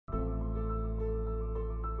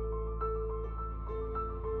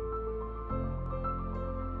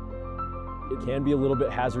It can be a little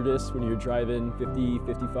bit hazardous when you're driving 50,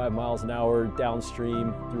 55 miles an hour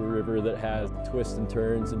downstream through a river that has twists and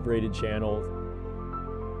turns and braided channels.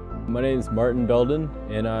 My name is Martin Beldin,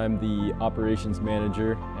 and I'm the operations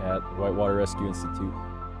manager at Whitewater Rescue Institute.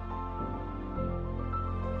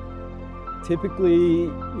 Typically,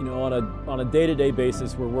 on a day-to-day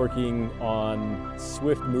basis, we're working on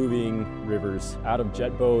swift-moving rivers out of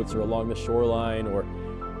jet boats or along the shoreline, or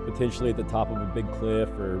potentially at the top of a big cliff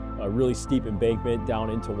or a really steep embankment down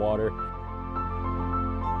into water.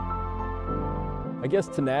 I guess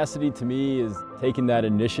tenacity to me is taking that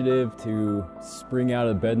initiative to spring out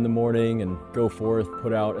of bed in the morning and go forth,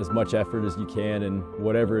 put out as much effort as you can in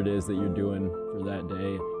whatever it is that you're doing for that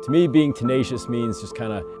day. To me, being tenacious means just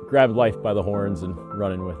kind of grab life by the horns and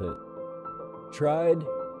running with it. Tried,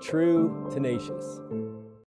 true, tenacious.